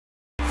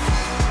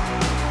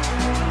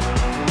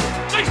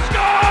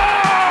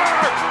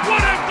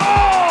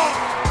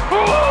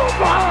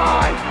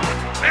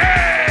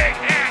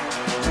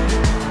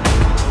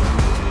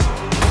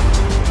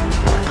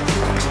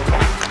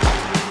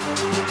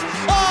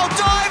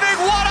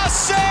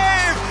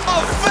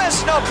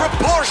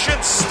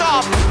portion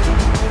stop.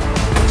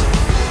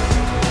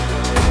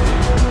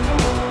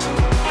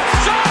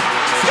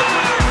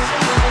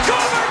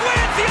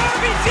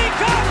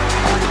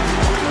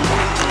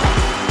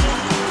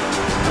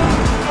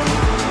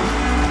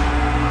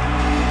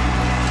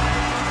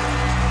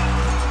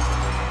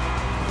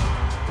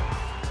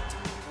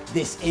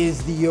 This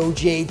is the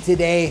OJ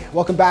Today.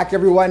 Welcome back,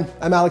 everyone.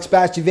 I'm Alex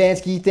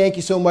Bastyovanszky. Thank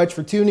you so much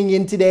for tuning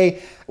in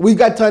today. We've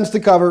got tons to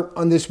cover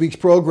on this week's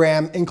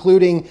program,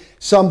 including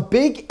some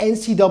big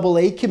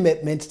NCAA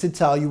commitments to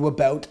tell you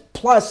about,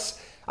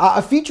 plus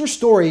a feature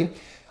story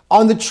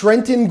on the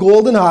Trenton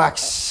Golden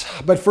Hawks.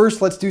 But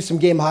first, let's do some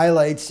game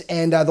highlights.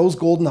 And those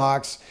Golden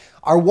Hawks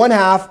are one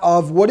half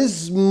of what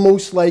is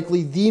most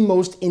likely the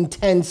most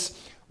intense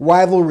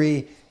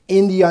rivalry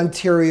in the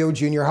Ontario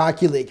Junior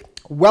Hockey League.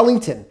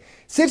 Wellington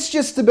sits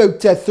just about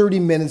 30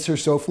 minutes or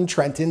so from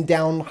Trenton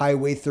down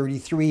Highway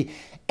 33.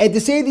 And to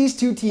say these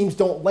two teams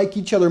don't like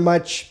each other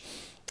much,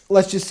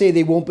 let's just say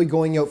they won't be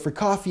going out for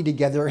coffee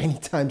together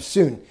anytime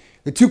soon.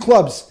 The two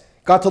clubs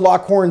got to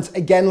lock horns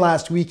again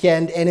last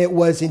weekend, and it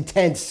was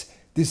intense,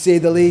 to say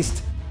the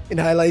least. And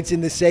highlights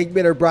in this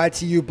segment are brought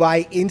to you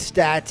by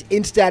Instat.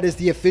 Instat is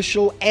the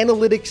official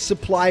analytics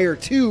supplier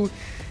to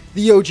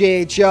the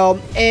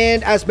OJHL,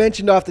 and as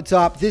mentioned off the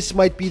top, this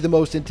might be the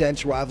most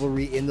intense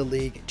rivalry in the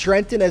league.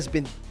 Trenton has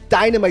been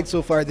dynamite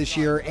so far this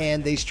year,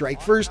 and they strike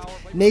first.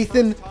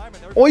 Nathan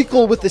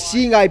Eichel with the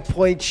seeing eye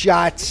point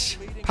shot,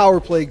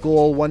 power play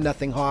goal,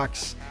 1-0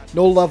 Hawks.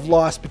 No love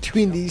lost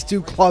between these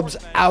two clubs.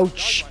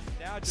 Ouch.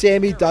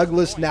 Sammy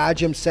Douglas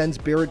Najim sends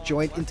Barrett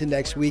Joint into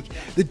next week.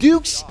 The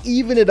Dukes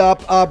even it up.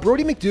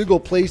 Brody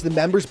McDougall plays the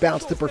members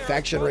bounce to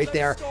perfection right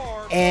there.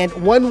 And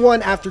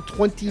 1-1 after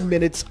 20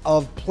 minutes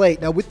of play.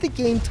 Now, with the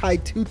game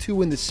tied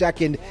 2-2 in the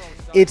second,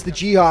 it's the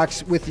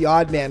Jayhawks with the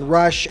odd man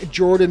rush.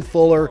 Jordan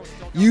Fuller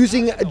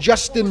using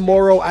Justin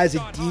Morrow as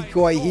a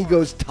decoy. He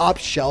goes top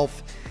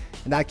shelf,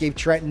 and that gave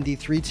Trenton the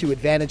 3-2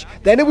 advantage.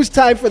 Then it was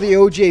time for the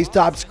OJ's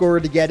top scorer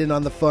to get in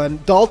on the fun.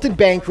 Dalton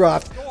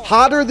Bancroft,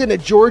 hotter than a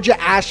Georgia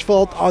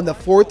asphalt on the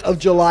 4th of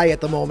July at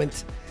the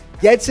moment,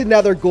 gets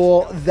another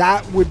goal.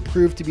 That would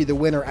prove to be the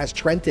winner as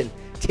Trenton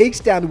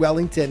takes down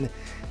Wellington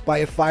by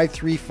a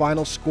 5-3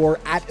 final score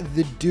at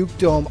the Duke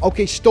Dome.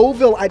 Okay,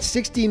 Stouffville at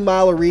 16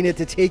 Mile Arena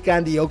to take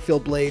on the Oakville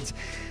Blades.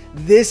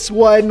 This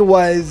one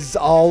was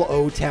all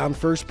O-Town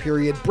first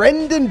period.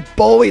 Brendan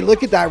Bowie,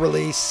 look at that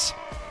release.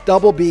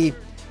 Double B,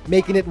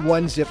 making it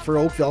 1-0 for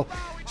Oakville.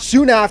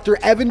 Soon after,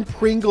 Evan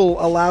Pringle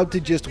allowed to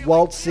just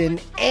waltz in,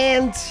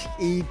 and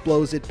he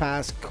blows it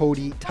past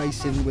Cody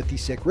Tyson with the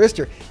sick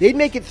wrister. They'd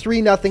make it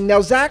 3-0.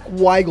 Now, Zach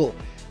Weigel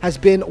has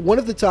been one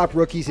of the top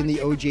rookies in the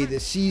OJ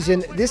this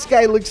season. This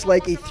guy looks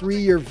like a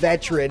 3-year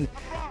veteran.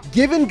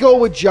 Give and go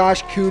with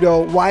Josh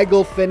Kudo.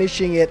 Weigel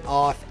finishing it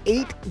off.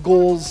 8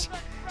 goals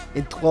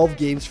in 12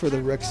 games for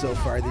the Rooks so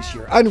far this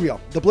year.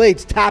 Unreal. The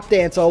Blades tap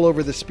dance all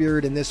over the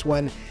Spirit in this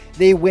one.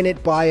 They win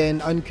it by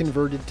an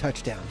unconverted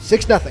touchdown.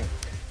 6-0.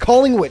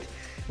 Collingwood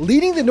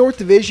leading the North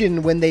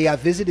Division when they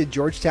visited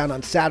Georgetown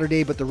on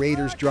Saturday, but the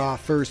Raiders draw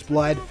first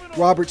blood.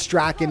 Robert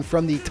Strachan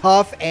from the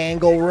tough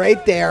angle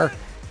right there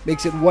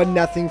makes it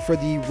 1-0 for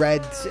the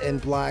red and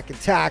black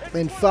attack.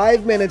 Then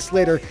 5 minutes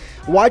later,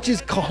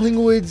 watches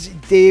Collingwood's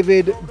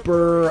David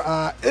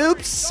Burr,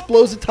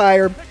 blows a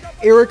tire.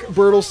 Eric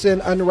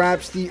Bertelson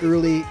unwraps the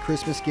early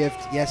Christmas gift.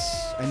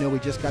 Yes, I know we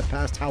just got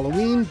past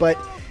Halloween, but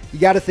you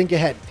got to think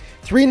ahead.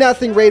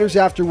 3-0 Raiders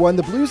after 1.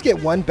 The Blues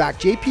get 1 back.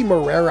 JP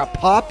Morera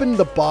popping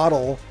the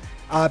bottle.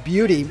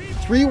 Beauty.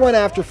 3-1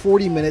 after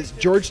 40 minutes.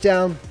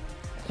 Georgetown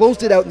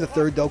closed it out in the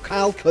third, though.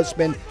 Kyle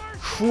Kussman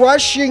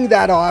crushing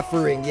that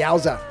offering.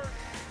 Yowza.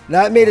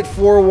 That made it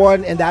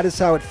 4-1, and that is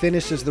how it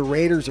finishes. The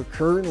Raiders are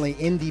currently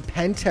in the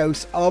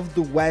penthouse of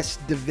the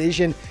West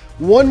Division.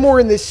 One more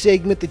in this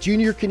segment, the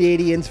Junior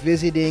Canadians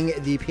visiting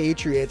the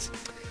Patriots.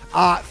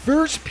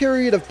 First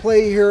period of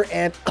play here,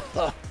 and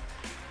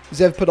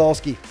Zev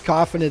Podolsky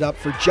coughing it up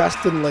for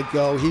Justin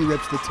Legault. He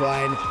rips the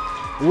twine.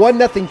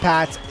 1-0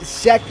 Pats.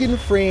 Second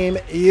frame,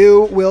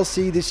 you will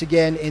see this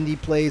again in the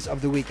plays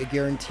of the week. I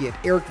guarantee it.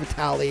 Eric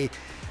Vitale,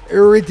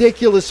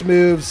 ridiculous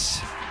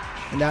moves.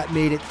 And that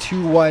made it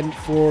 2-1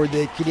 for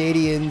the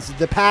Canadians.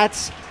 The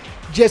Pats,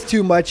 just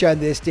too much on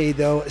this day,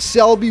 though.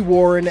 Selby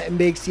Warren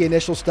makes the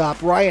initial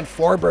stop. Ryan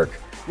Forberg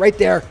right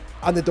there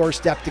on the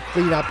doorstep to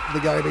clean up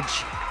the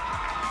garbage.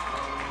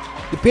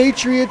 The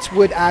Patriots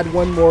would add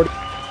one more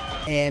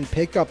and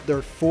pick up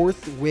their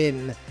 4th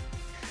win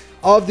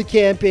of the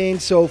campaign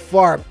so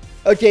far.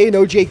 Okay, an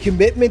OJ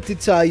commitment to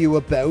tell you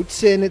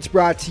about, and it's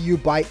brought to you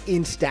by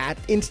Instat.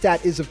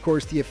 Instat is, of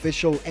course, the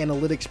official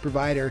analytics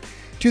provider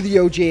to the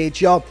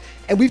OJHL,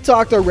 and we've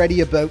talked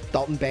already about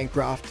Dalton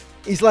Bancroft.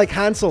 He's like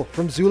Hansel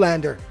from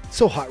Zoolander,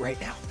 so hot right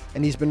now,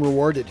 and he's been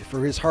rewarded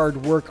for his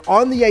hard work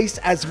on the ice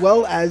as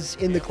well as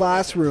in the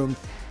classroom,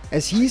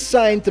 as he's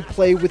signed to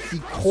play with the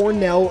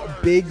Cornell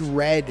Big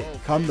Red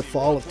come the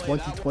fall of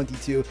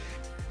 2022.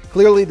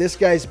 Clearly, this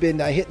guy's been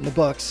hitting the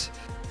books,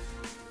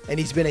 and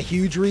he's been a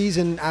huge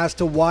reason as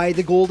to why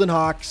the Golden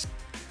Hawks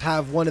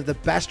have one of the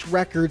best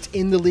records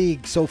in the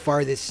league so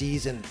far this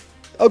season.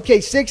 Okay,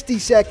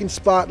 60-second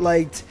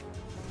spotlight.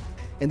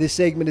 And this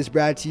segment is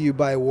brought to you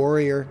by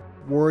Warrior.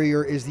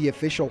 Warrior is the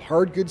official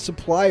hard goods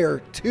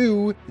supplier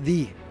to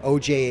the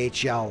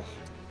OJHL.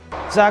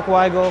 Zach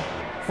Weigel,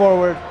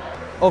 forward,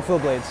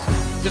 OJHL Blades.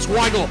 Just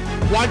Weigel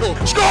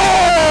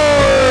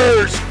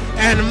scores!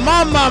 And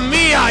mamma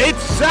mia,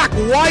 it's Zach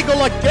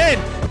Weigel again!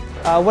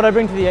 What I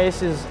bring to the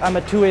ice is I'm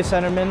a two-way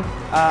centerman.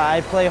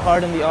 I play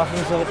hard in the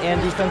offensive zone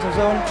and defensive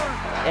zone,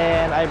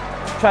 and I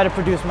try to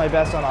produce my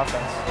best on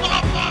offense.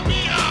 Mamma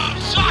mia,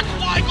 Zach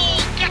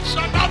Weigel gets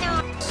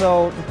another!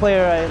 So the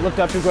player I looked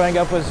up to growing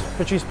up was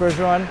Patrice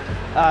Bergeron.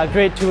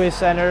 Great two-way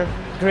center,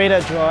 great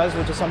at draws,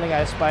 which is something I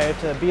aspire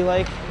to be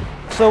like.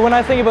 So when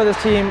I think about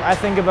this team, I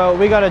think about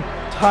we got a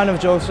ton of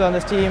jokes on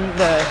this team.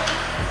 The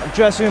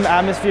dressing room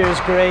atmosphere is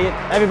great.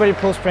 Everybody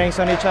pulls pranks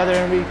on each other,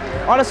 and we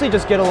honestly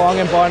just get along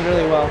and bond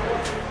really well.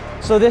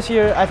 So this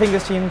year, I think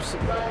this team's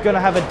going to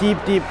have a deep,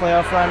 deep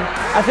playoff run.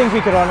 I think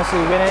we could honestly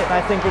win it, and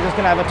I think we're just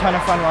going to have a ton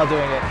of fun while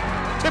doing it.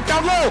 Tip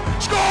down low,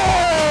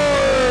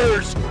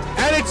 scores!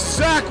 And it's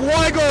Zach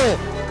Weigel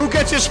who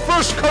gets his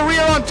first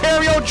career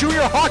Ontario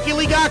Junior Hockey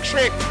League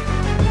action.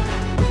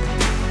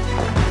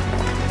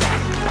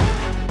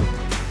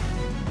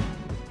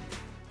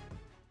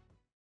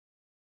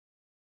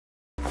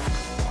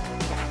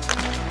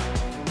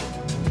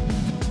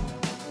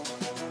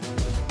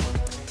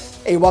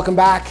 Hey, welcome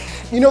back.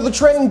 You know, the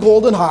Trenton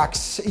Golden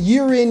Hawks,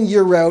 year in,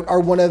 year out,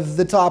 are one of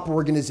the top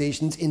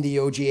organizations in the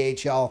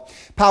OJHL,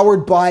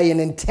 powered by an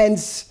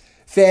intense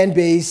fan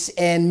base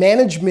and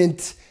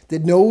management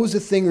that knows a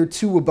thing or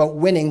two about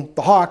winning.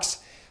 The Hawks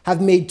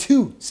have made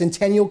 2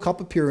 Centennial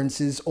Cup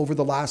appearances over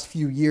the last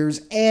few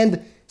years,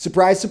 and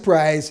surprise,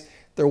 surprise,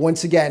 they're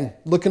once again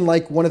looking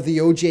like one of the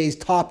OJ's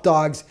top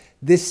dogs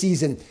this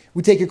season.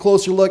 We take a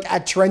closer look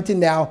at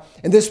Trenton now,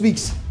 and this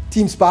week's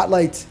Team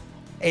Spotlight.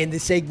 And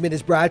this segment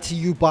is brought to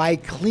you by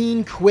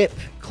Clean Quip.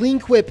 Clean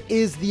Quip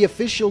is the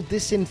official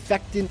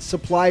disinfectant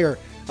supplier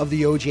of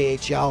the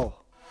OJHL.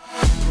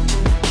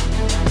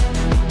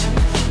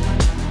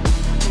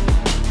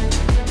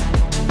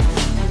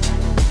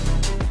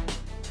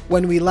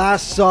 When we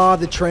last saw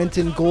the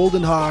Trenton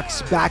Golden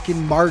Hawks back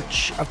in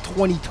March of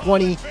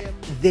 2020,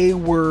 they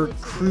were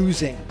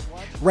cruising.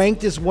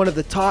 Ranked as one of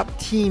the top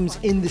teams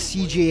in the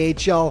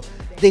CJHL,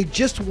 they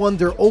just won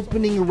their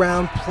opening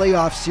round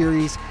playoff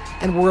series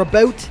and were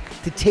about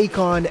to take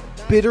on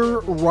bitter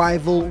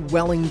rival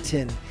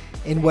Wellington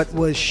in what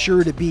was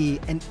sure to be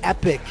an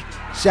epic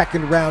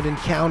second round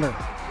encounter.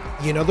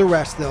 You know the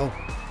rest though.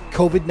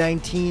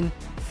 COVID-19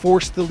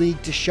 forced the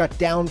league to shut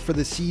down for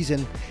the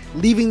season,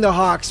 leaving the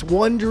Hawks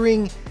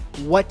wondering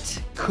what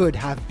could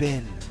have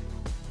been.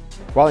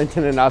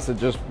 Wellington and us had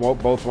just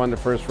both won the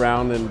first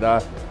round, and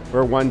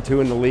we're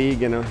 1-2 in the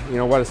league, and you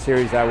know what a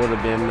series that would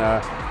have been.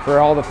 For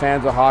all the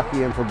fans of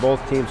hockey and for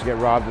both teams to get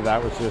robbed of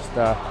that was just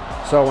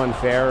so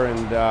unfair, and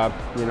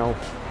you know,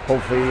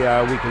 hopefully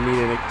we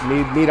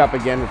can meet up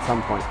again at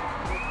some point.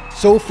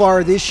 So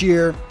far this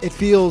year, it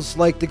feels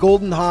like the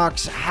Golden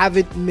Hawks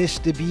haven't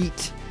missed a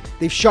beat.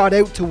 They've shot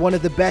out to one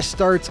of the best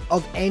starts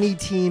of any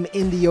team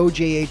in the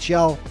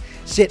OJHL,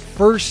 sit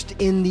first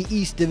in the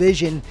East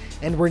Division,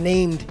 and were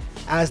named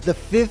as the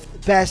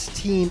 5th best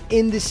team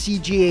in the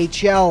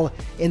CJHL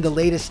in the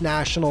latest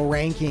national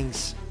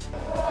rankings.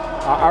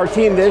 Our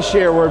team this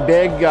year, we're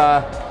big.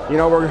 You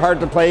know, we're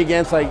hard to play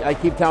against. I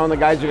keep telling the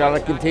guys we got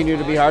to continue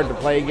to be hard to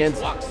play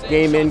against,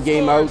 game in,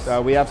 game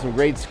out. We have some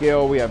great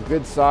skill. We have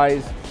good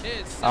size.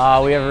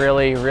 We have a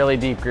really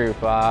deep group.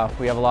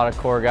 We have a lot of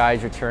core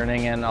guys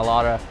returning and a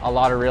lot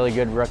of really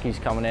good rookies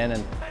coming in.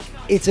 And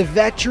it's a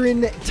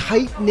veteran,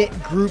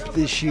 tight-knit group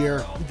this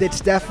year that's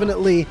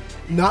definitely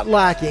not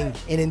lacking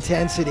in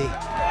intensity.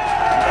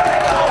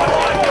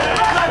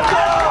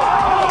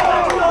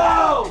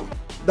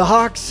 The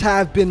Hawks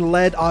have been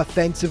led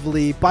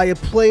offensively by a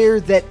player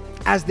that,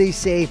 as they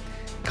say,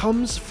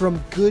 comes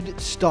from good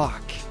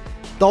stock.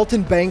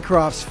 Dalton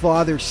Bancroft's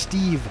father,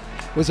 Steve,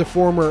 was a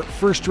former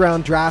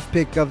first-round draft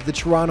pick of the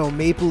Toronto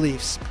Maple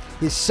Leafs.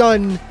 His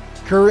son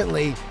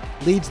currently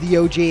leads the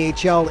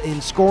OJHL in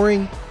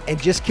scoring and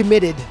just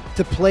committed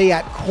to play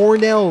at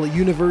Cornell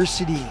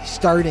University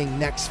starting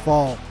next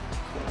fall.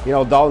 You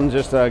know, Dalton's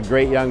just a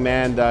great young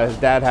man. His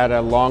dad had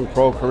a long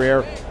pro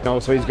career, you know,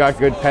 so he's got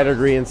good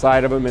pedigree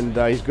inside of him, and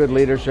he's good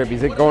leadership.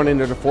 He's going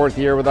into the 4th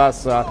year with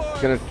us.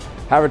 He's going to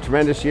have a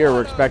tremendous year.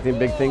 We're expecting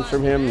big things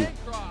from him.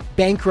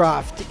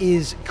 Bancroft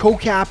is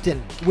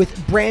co-captain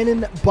with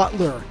Brandon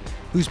Butler,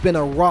 who's been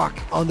a rock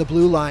on the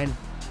blue line.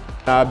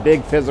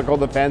 Big physical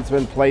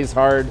defenseman, plays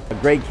hard, a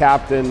great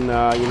captain. You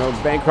know,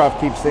 Bancroft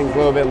keeps things a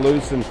little bit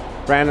loose, and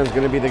Brandon's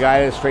going to be the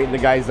guy to straighten the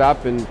guys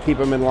up and keep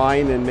them in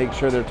line and make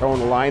sure they're toeing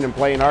the line and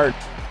playing hard.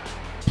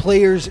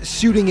 Players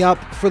suiting up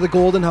for the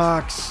Golden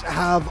Hawks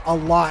have a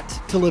lot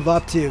to live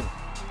up to.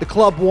 The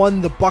club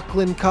won the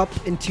Buckland Cup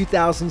in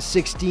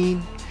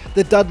 2016,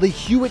 the Dudley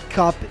Hewitt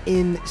Cup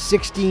in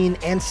 16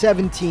 and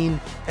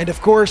 17, and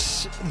of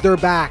course, they're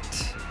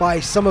backed by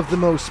some of the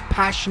most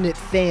passionate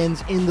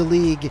fans in the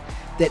league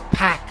that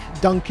pack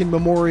Duncan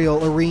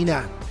Memorial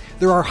Arena.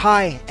 There are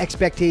high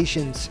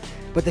expectations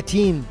but the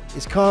team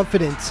is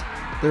confident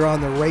they're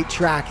on the right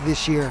track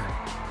this year.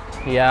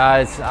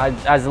 Yeah,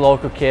 as a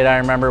local kid, I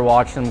remember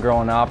watching them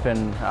growing up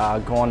and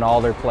going to all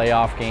their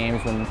playoff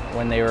games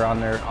when they were on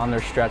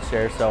their stretch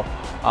there. So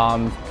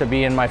to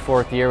be in my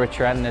 4th year with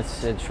Trenton,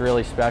 it's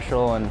really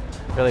special, and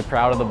really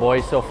proud of the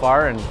boys so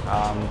far, and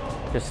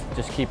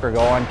just keep her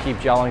going, keep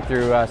gelling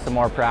through some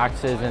more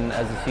practices, and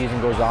as the season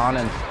goes on,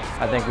 and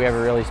I think we have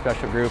a really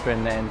special group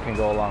and can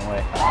go a long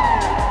way.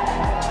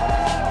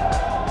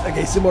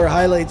 Okay, some more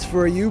highlights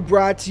for you,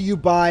 brought to you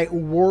by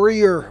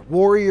Warrior.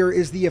 Warrior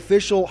is the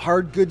official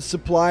hard goods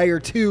supplier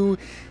to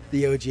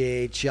the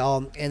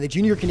OJHL, and the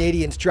Junior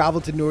Canadians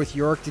traveled to North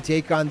York to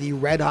take on the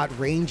Red Hot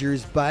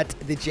Rangers, but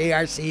the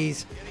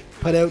JRCs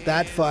put out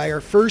that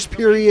fire. First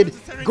period,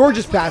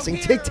 gorgeous passing,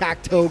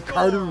 tic-tac-toe,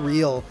 Carter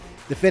Reel,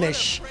 the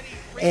finish.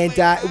 And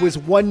it was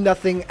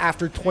 1-0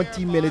 after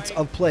 20 minutes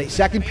of play.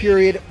 Second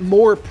period,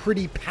 more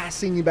pretty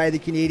passing by the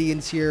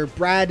Canadians here.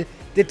 Brad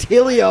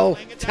Detilio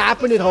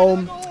tapping it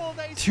home,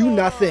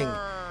 2-0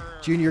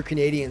 Junior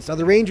Canadians. Now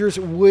the Rangers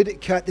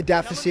would cut the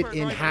deficit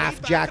in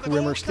half. Jack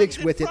Rimmer sticks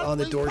with it on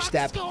the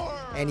doorstep,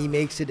 and he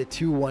makes it a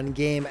 2-1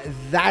 game.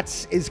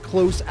 That's as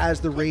close as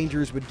the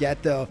Rangers would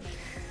get, though,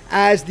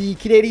 as the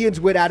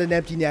Canadians would add an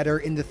empty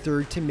netter in the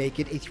third to make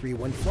it a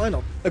 3-1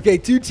 final. Okay,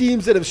 two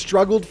teams that have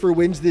struggled for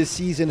wins this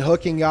season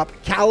hooking up.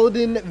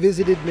 Caledon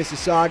visited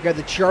Mississauga.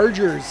 The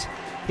Chargers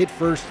hit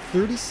first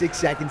 36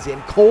 seconds in.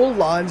 Cole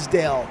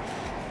Lonsdale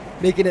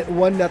making it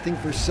 1-0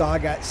 for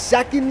Saga.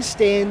 Second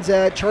stands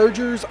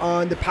Chargers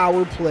on the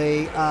power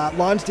play.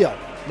 Lonsdale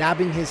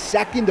nabbing his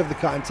second of the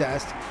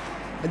contest,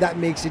 and that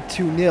makes it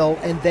 2-0.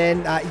 And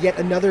then yet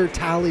another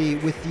tally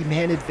with the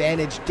man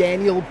advantage.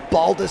 Daniel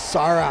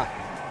Baldassara,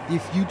 the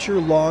future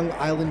Long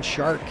Island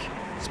Shark,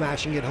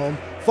 smashing it home.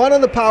 Fun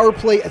on the power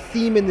play, a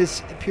theme in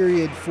this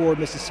period for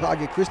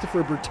Mississauga.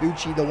 Christopher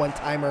Bertucci, the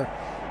one-timer.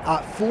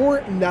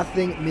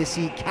 4-0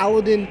 Missy.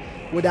 Caledon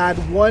would add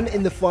one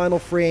in the final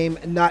frame.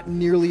 Not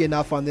nearly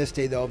enough on this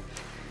day, though,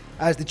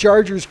 as the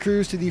Chargers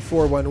cruise to the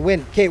 4-1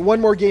 win. Okay, one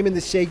more game in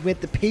the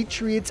segment. The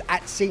Patriots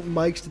at St.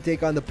 Mike's to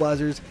take on the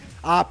Buzzers.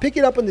 Pick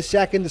it up in the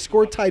second. The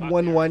score tied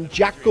 1-1.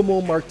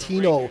 Giacomo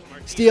Martino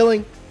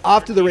stealing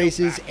off to the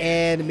races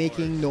and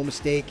making no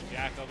mistake.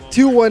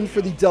 2-1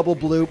 for the double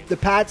blue. The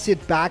Pats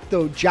hit back,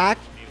 though. Jack,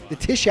 the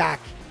Tishak,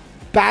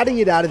 batting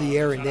it out of the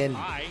air and in.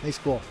 Nice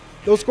goal.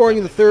 No scoring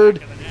in the third,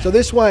 so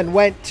this one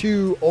went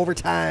to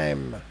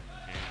overtime. And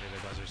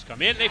the Buzzers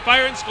come in, they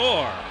fire and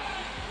score.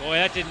 Boy,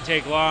 that didn't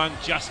take long.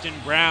 Justin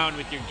Brown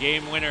with your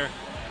game winner,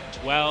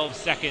 12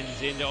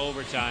 seconds into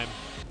overtime.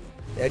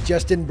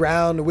 Justin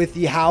Brown with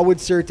the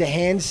howitzer to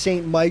hand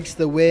St. Mike's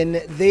the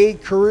win. They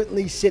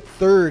currently sit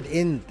third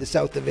in the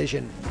South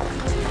Division.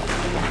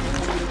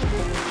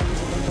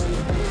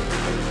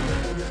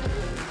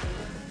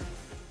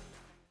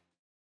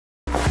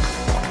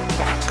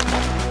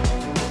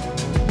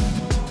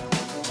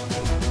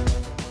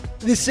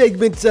 This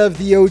segment of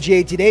the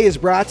OJ Today is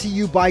brought to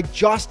you by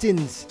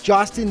Jostens.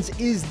 Jostens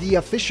is the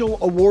official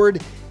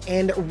award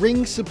and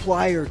ring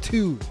supplier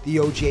to the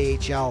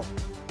OJHL.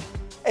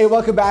 Hey,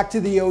 welcome back to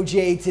the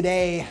OJ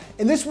Today.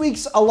 In this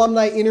week's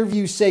alumni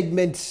interview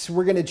segment,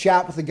 we're going to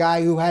chat with a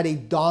guy who had a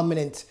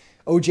dominant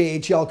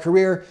OJHL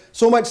career,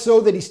 so much so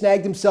that he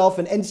snagged himself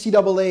an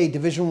NCAA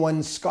Division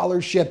I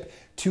scholarship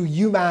to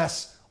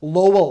UMass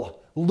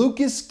Lowell.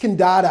 Lucas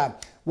Candata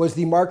was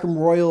the Markham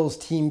Royals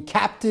team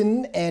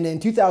captain, and in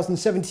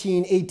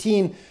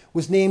 2017-18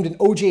 was named an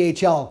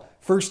OJHL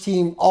first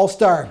team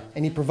All-Star,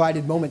 and he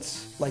provided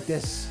moments like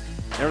this.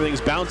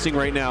 Everything's bouncing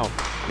right now.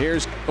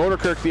 Here's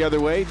Oderkirk the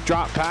other way.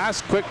 Drop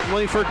pass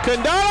quickly for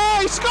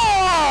Candata. He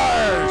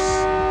scores!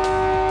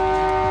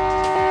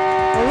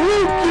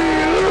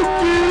 Lukey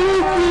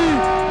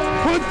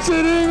puts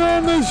it in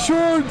on the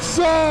short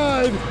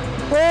side.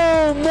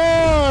 Oh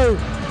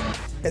my!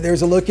 And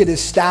there's a look at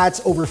his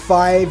stats over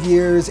 5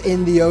 years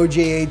in the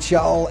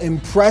OJHL.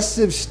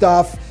 Impressive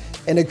stuff,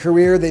 and a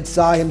career that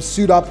saw him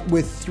suit up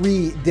with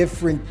 3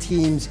 different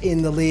teams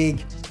in the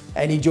league.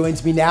 And he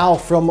joins me now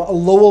from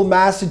Lowell,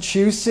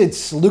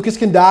 Massachusetts, Lucas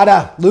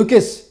Candata.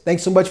 Lucas,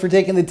 thanks so much for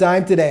taking the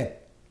time today.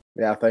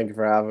 Yeah, thank you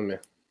for having me.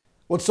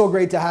 Well, it's so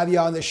great to have you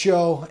on the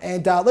show.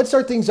 And let's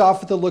start things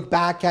off with a look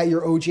back at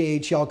your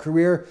OJHL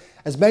career.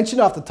 As mentioned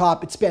off the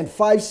top, it spanned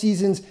 5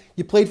 seasons.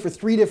 You played for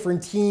 3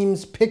 different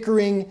teams,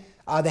 Pickering,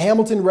 the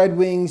Hamilton Red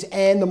Wings,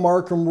 and the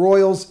Markham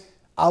Royals.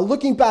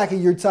 Looking back at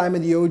your time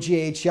in the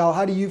OJHL,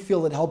 how do you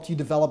feel it helped you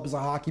develop as a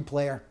hockey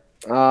player?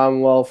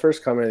 Well,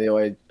 first coming to the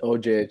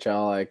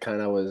OJHL, I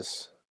kind of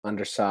was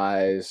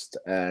undersized,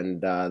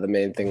 and the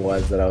main thing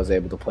was that I was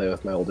able to play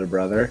with my older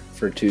brother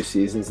for 2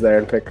 seasons there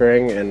in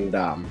Pickering, and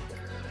I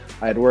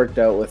had worked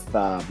out with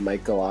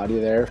Mike Galati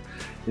there.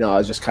 You know, I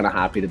was just kind of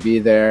happy to be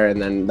there,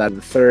 and then the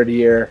 3rd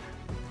year,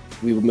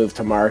 we moved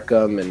to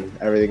Markham, and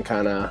everything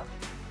kind of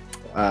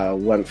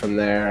went from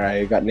there.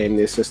 I got named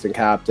the assistant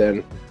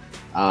captain,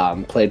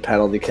 played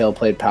penalty kill,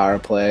 played power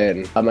play, and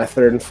my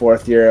 3rd and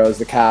 4th year I was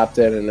the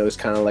captain, and it was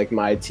kind of like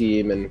my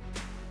team, and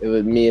it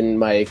was me and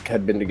Mike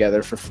had been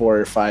together for 4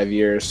 or 5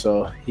 years,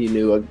 so he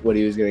knew what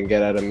he was going to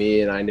get out of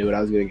me, and I knew what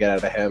I was going to get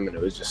out of him, and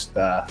it was just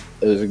it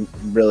was a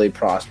really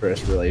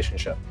prosperous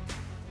relationship.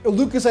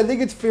 Lucas, I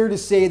think it's fair to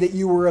say that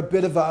you were a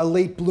bit of a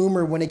late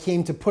bloomer when it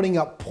came to putting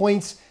up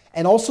points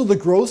and also the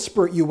growth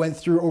spurt you went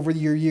through over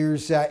your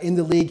years in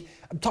the league.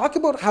 Talk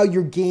about how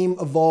your game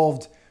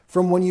evolved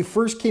from when you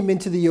first came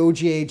into the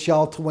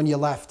OJHL to when you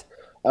left.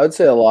 I would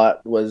say a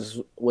lot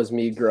was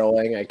me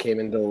growing. I came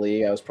into the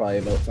league, I was probably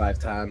about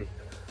 5'10",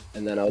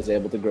 and then I was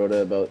able to grow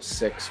to about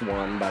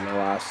 6'1" by my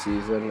last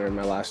season, or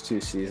my last 2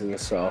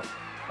 seasons. So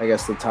I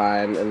guess the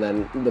time and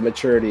then the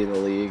maturity in the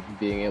league,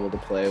 being able to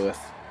play with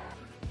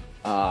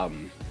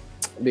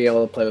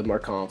more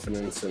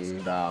confidence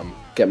and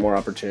get more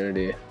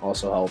opportunity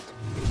also helped.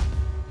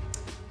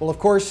 Well, of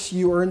course,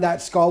 you earned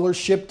that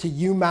scholarship to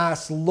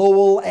UMass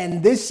Lowell,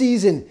 and this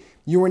season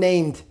you were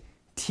named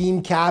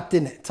team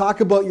captain.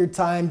 Talk about your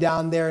time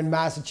down there in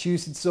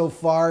Massachusetts so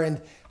far and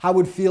how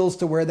it feels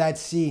to wear that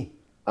C.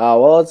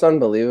 Well, it's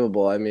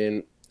unbelievable. I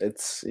mean,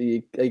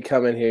 you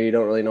come in here, you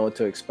don't really know what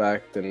to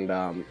expect, and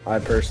I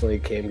personally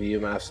came to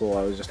UMass Lowell.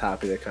 I was just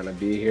happy to kind of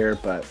be here,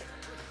 but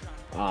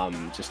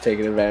just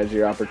taking advantage of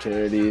your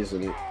opportunities,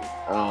 and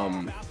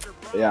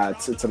yeah,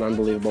 it's an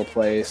unbelievable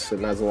place,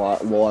 and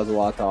Lowell has a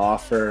lot to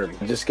offer.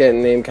 Just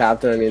getting named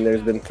captain, I mean,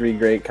 there's been 3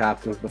 great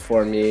captains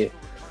before me,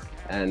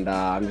 and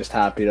I'm just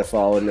happy to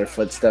follow in their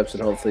footsteps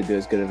and hopefully do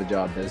as good of a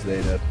job as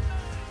they did.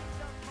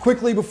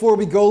 Quickly before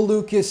we go,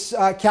 Lucas,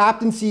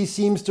 captaincy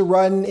seems to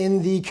run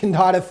in the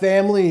Cannata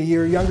family.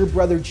 Your younger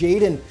brother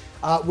Jaden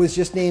was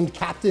just named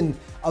captain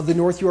of the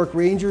North York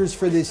Rangers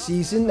for this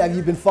season. Have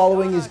you been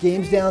following his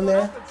games down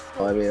there?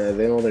 Well, I mean,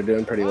 they know they're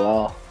doing pretty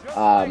well.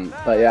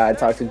 But yeah, I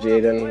talk to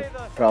Jaden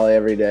probably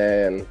every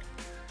day, and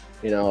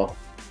you know,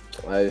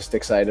 I'm just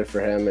excited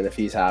for him, and if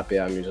he's happy,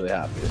 I'm usually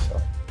happy.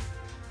 So.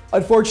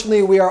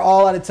 Unfortunately, we are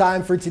all out of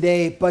time for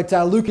today, but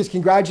Lucas,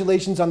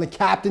 congratulations on the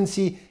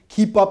captaincy.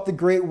 Keep up the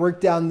great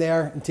work down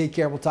there, and take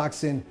care. We'll talk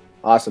soon.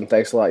 Awesome.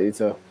 Thanks a lot, you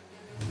too.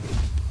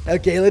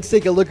 Okay, let's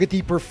take a look at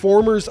the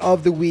performers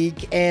of the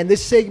week, and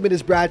this segment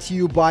is brought to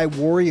you by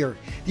Warrior,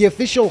 the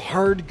official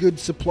hard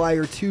goods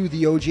supplier to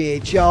the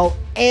OJHL,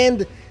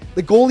 and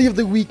the goalie of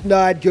the week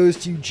nod goes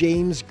to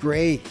James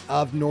Gray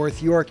of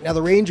North York. Now,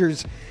 the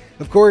Rangers,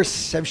 of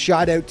course, have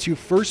shot out to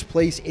first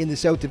place in the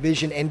South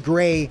Division, and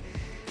Gray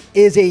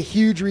is a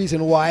huge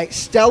reason why.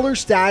 Stellar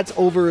stats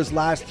over his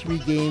last 3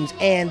 games,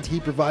 and he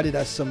provided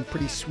us some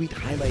pretty sweet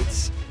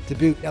highlights to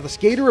boot. Now, the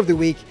skater of the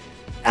week,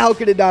 how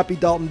could it not be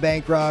Dalton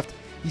Bancroft?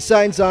 He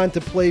signs on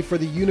to play for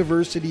the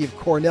University of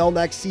Cornell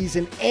next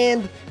season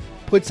and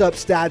puts up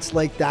stats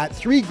like that.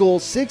 3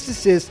 goals, 6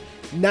 assists,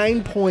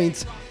 9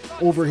 points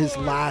over his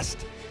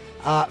last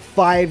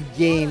 5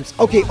 games.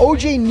 Okay,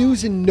 OJ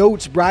News and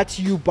Notes brought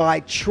to you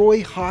by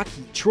Troy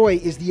Hockey. Troy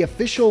is the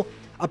official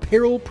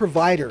apparel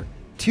provider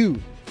to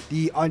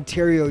the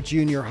Ontario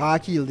Junior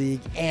Hockey League,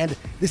 and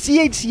the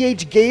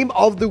CHCH Game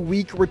of the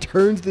Week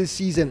returns this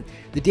season.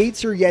 The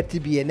dates are yet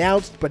to be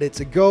announced, but it's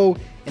a go,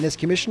 and as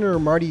Commissioner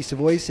Marty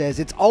Savoy says,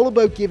 it's all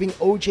about giving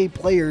OJ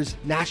players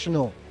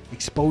national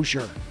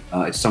exposure.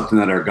 It's something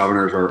that our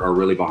governors are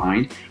really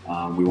behind.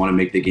 We want to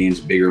make the games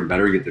bigger and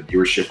better, get the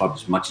viewership up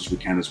as much as we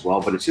can as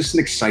well. But it's just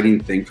an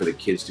exciting thing for the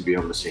kids to be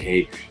able to say, hey,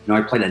 you know,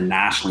 I played a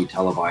nationally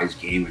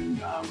televised game,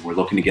 and we're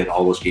looking to get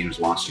all those games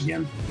launched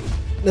again.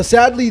 Now,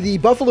 sadly, the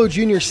Buffalo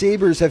Junior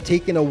Sabres have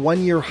taken a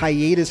 1-year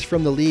hiatus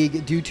from the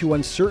league due to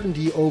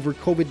uncertainty over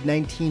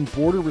COVID-19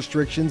 border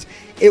restrictions.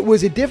 It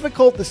was a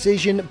difficult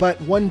decision, but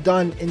one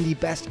done in the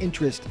best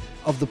interest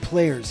of the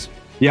players.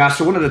 Yeah,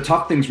 so one of the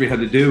tough things we had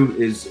to do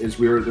is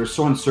there's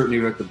so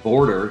uncertainty at the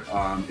border.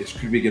 Is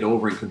could we get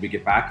over and could we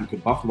get back, and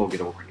could Buffalo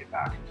get over and get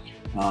back?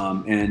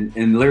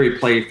 And Larry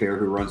Playfair,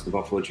 who runs the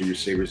Buffalo Junior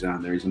Sabres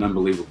down there, he's an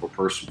unbelievable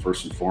person,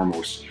 first and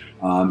foremost.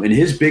 And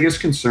his biggest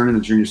concern in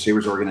the Junior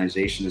Sabres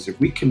organization is if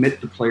we commit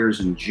the players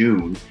in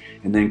June,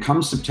 and then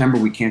come September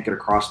we can't get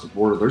across the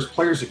border, there's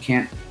players that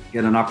can't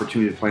get an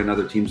opportunity to play on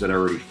other teams that are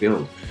already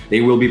filled.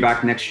 They will be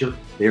back next year.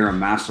 They are a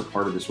massive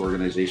part of this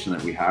organization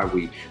that we have.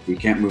 We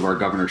can't move our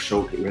governor's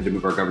showcase. We had to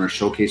move our governor's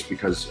showcase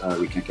because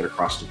we can't get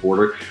across the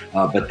border,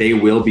 but they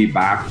will be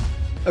back.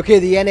 Okay,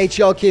 the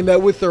NHL came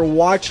out with their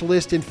watch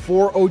list, and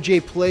 4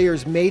 OJ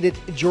players made it.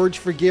 George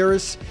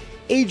Figueres,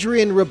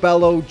 Adrian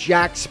Rebello,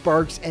 Jack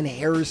Sparks, and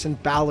Harrison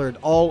Ballard,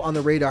 all on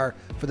the radar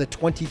for the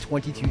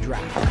 2022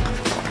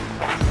 draft.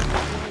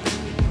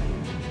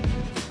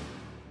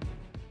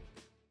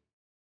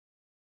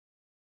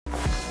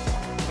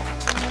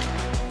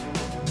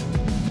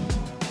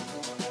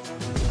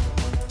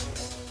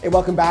 Hey,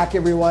 welcome back,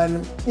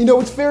 everyone. You know,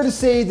 it's fair to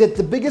say that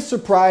the biggest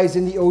surprise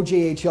in the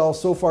OJHL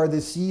so far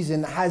this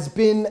season has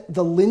been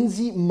the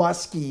Lindsay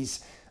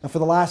Muskies. For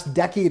the last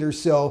decade or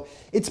so,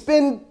 it's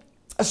been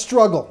a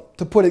struggle,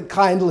 to put it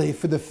kindly,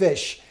 for the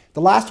Fish.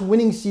 The last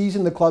winning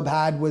season the club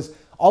had was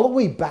all the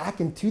way back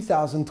in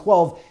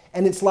 2012,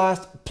 and its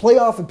last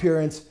playoff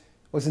appearance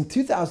was in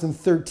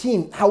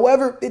 2013.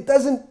 However, it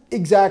doesn't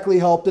exactly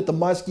help that the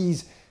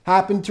Muskies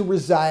happen to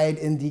reside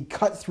in the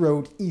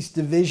cutthroat East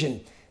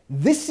Division.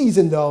 This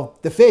season, though,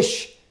 the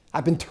Fish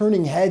have been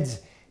turning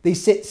heads. They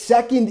sit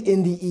second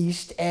in the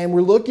East, and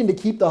we're looking to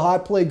keep the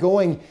hot play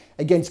going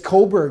against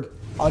Cobourg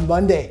on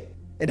Monday.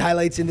 And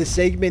highlights in this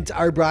segment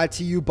are brought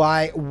to you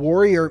by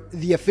Warrior,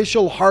 the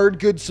official hard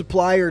goods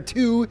supplier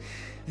to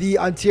the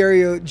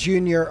Ontario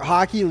Junior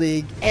Hockey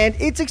League. And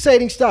it's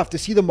exciting stuff to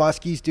see the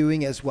Muskies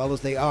doing as well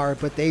as they are,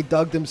 but they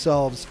dug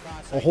themselves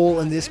a hole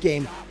in this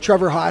game.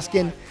 Trevor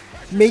Hoskin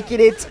making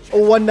it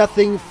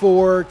 1-0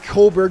 for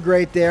Cobourg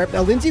right there.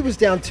 Now, Lindsay was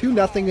down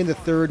 2-0 in the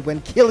third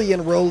when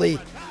Killian Rowley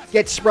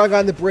gets sprung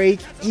on the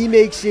break. He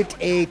makes it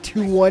a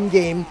 2-1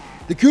 game.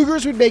 The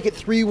Cougars would make it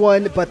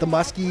 3-1, but the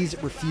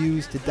Muskies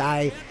refused to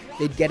die.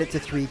 They'd get it to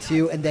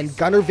 3-2, and then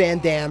Gunnar Van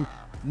Dam,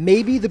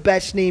 maybe the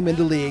best name in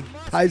the league,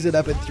 ties it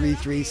up at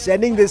 3-3,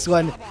 sending this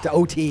one to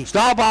OT.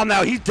 Stahlbaum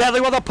now, he's deadly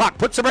with the puck,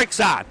 puts the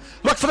brakes on,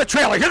 looks for the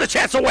trailer, here's a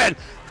chance to win.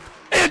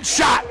 In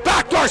shot,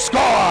 backdoor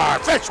score,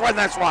 Fish win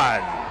this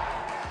one.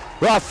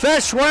 Well,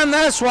 Fish win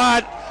this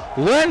one.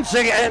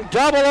 Lindsay in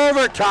double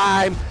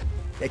overtime.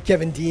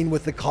 Kevin Dean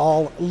with the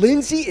call.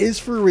 Lindsay is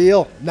for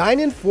real.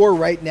 9-4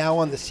 right now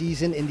on the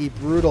season in the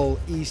brutal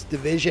East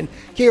Division.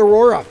 Kay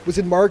Aurora was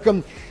in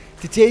Markham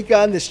to take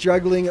on the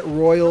struggling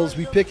Royals.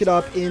 We pick it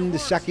up in the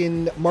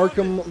second.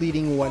 Markham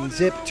leading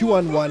 1-0,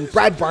 2-on-1.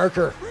 Brad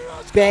Barker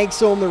banks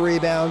home the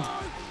rebound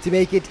to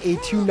make it a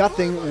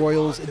 2-0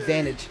 Royals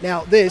advantage.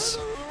 Now, this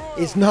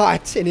is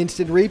not an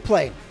instant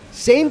replay.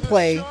 Same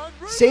play,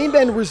 same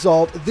end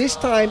result. This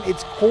time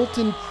it's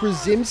Colton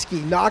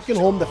Krasimski knocking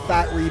home the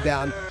fat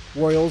rebound.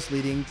 Royals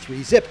leading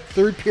 3-0.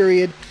 Third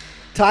period,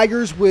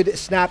 Tigers would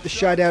snap the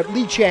shutout.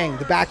 Lee Chang,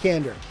 the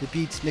backhander, that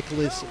beats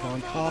Nicholas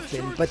Von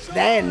Coffin. But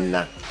then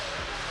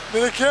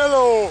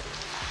Minichello,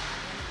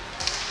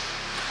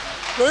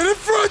 right in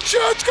front,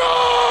 shot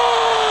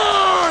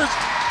scores!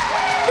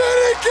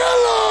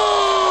 Minichello!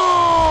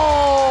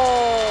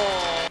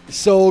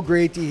 So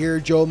great to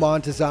hear Joe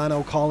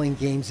Montezano calling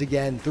games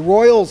again. The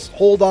Royals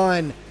hold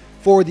on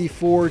for the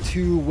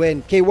 4-2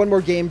 win. Okay, one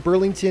more game,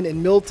 Burlington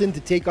and Milton to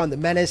take on the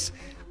Menace.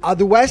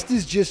 The West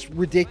is just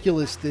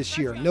ridiculous this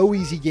year. No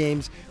easy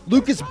games.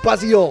 Lucas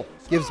Buziel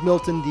gives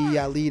Milton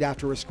the lead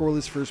after a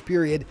scoreless first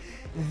period.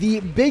 The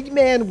big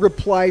man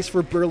replies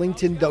for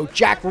Burlington, though.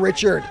 Jack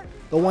Richard,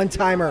 the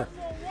one-timer,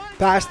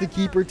 past the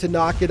keeper to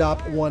knock it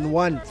up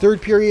 1-1.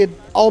 Third period,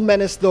 all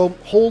Menace, though.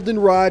 Holden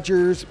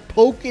Rogers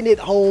poking it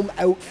home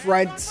out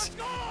front.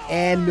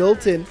 And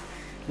Milton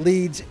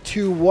leads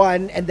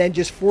 2-1. And then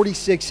just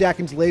 46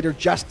 seconds later,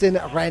 Justin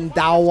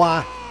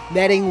Randawa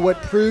netting what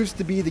proves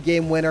to be the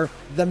game winner.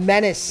 The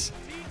Menace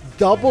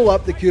double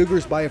up the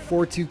Cougars by a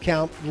 4-2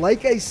 count.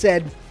 Like I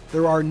said,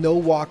 there are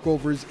no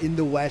walkovers in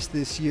the West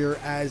this year,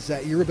 as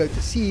you're about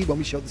to see when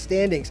we show the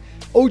standings.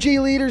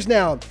 OJ leaders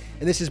now,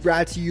 and this is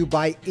brought to you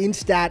by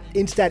Instat.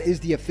 Instat is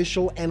the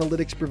official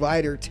analytics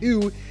provider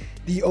to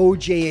the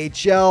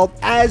OJHL.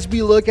 As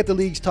we look at the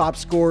league's top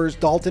scorers,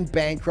 Dalton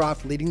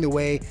Bancroft leading the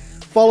way,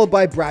 followed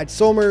by Brad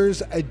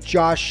Somers,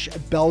 Josh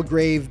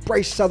Belgrave,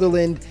 Bryce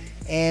Sutherland,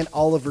 and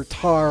Oliver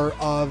Tarr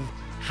of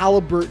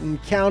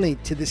Haliburton County.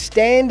 To the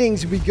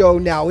standings we go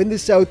now. In the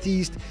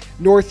Southeast,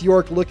 North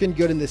York looking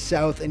good in the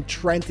South, and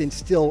Trenton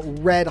still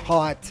red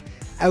hot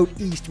out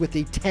East with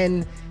a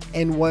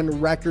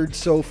 10-1 record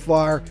so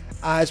far.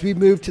 As we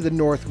move to the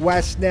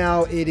Northwest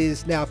now, it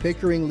is now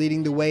Pickering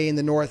leading the way in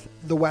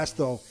the West,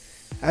 though.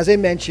 As I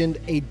mentioned,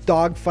 a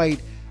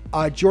dogfight.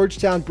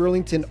 Georgetown,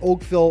 Burlington,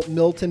 Oakville,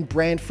 Milton,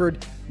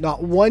 Brantford.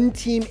 Not one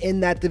team in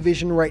that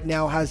division right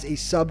now has a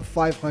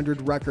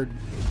sub-500 record.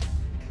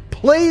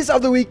 Plays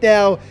of the week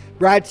now,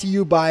 brought to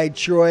you by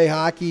Troy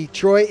Hockey.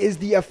 Troy is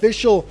the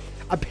official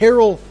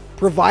apparel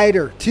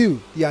provider to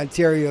the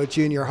Ontario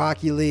Junior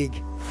Hockey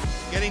League.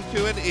 Getting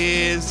to it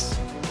is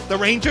the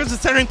Rangers. The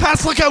centering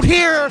pass. Look out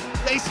here.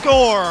 They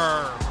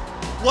score.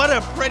 What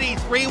a pretty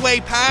three-way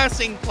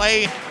passing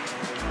play.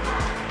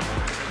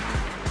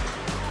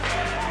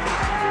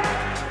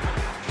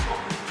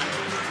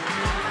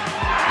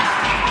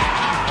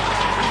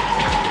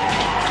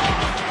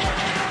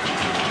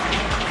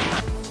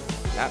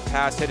 That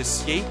pass hit his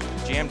skate,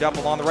 jammed up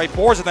along the right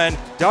boards, and then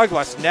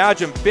Douglas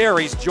Najim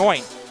buries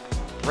joint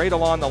right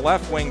along the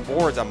left wing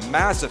boards. A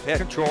massive hit.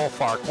 Control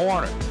far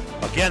corner.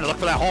 Again, look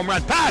for that home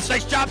run pass.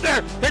 Nice job there.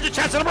 There's a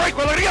chance at a break.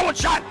 We're going to get one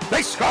shot.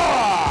 They score.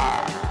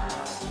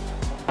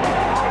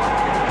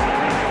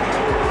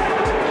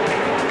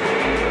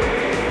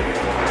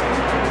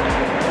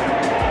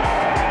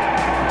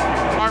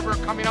 Barber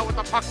coming out with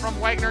the puck from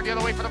Wagner the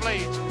other way for the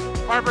Blades.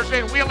 Barber's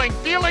in, wheeling,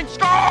 dealing,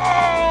 scores!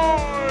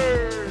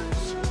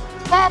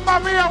 Mamma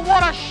mia,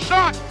 what a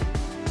shot!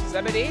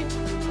 70.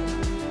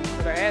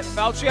 For the hand,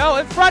 Felcio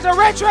in front of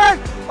Richard!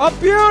 A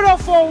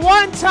beautiful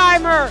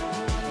one-timer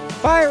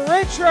by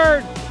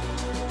Richard!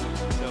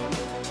 So,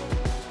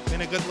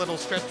 been a good little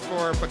stretch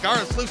for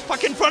Bagaris. Loose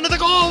puck in front of the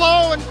goal,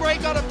 oh, and Gray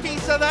got a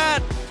piece of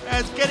that.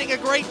 As getting a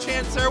great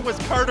chance there was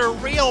Carter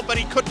Reel, but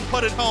he couldn't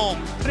put it home.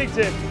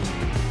 Whittington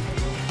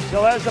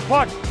still has the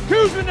puck.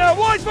 Kuzma now,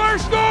 Weisberg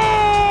scores!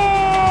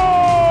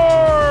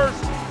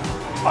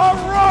 A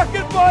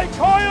rocket by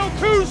Kyle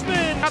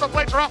Kuzmin. Now the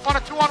Blades are off on a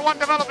 2-on-1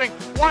 developing.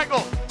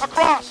 Weigel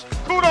across.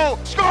 Kudo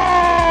scores!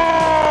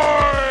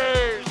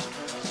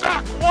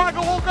 Zach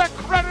Weigel will get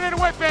credited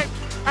with it.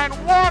 And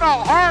what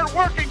a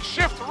hard-working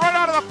shift right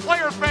out of the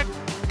player's bench.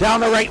 Down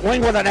the right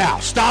wing with it now.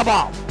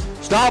 Stahlbaum.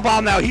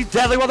 Stahlbaum now. He's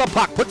deadly with the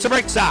puck. Puts the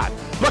brakes on.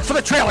 Look for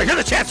the trailer. Here's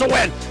a chance to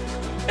win.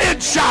 In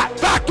shot.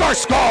 Backdoor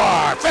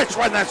score. Fish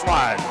win this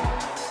one.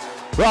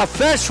 The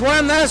Fish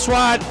win this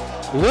one.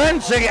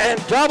 Lindsay in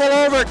double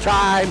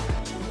overtime.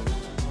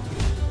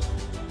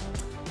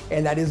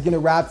 And that is going to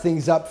wrap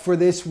things up for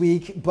this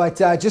week. But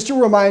just a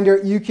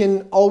reminder, you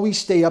can always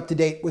stay up to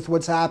date with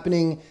what's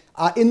happening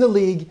in the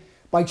league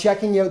by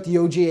checking out the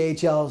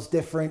OJHL's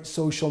different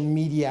social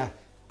media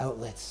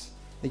outlets.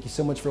 Thank you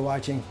so much for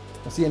watching.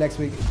 I'll see you next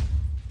week.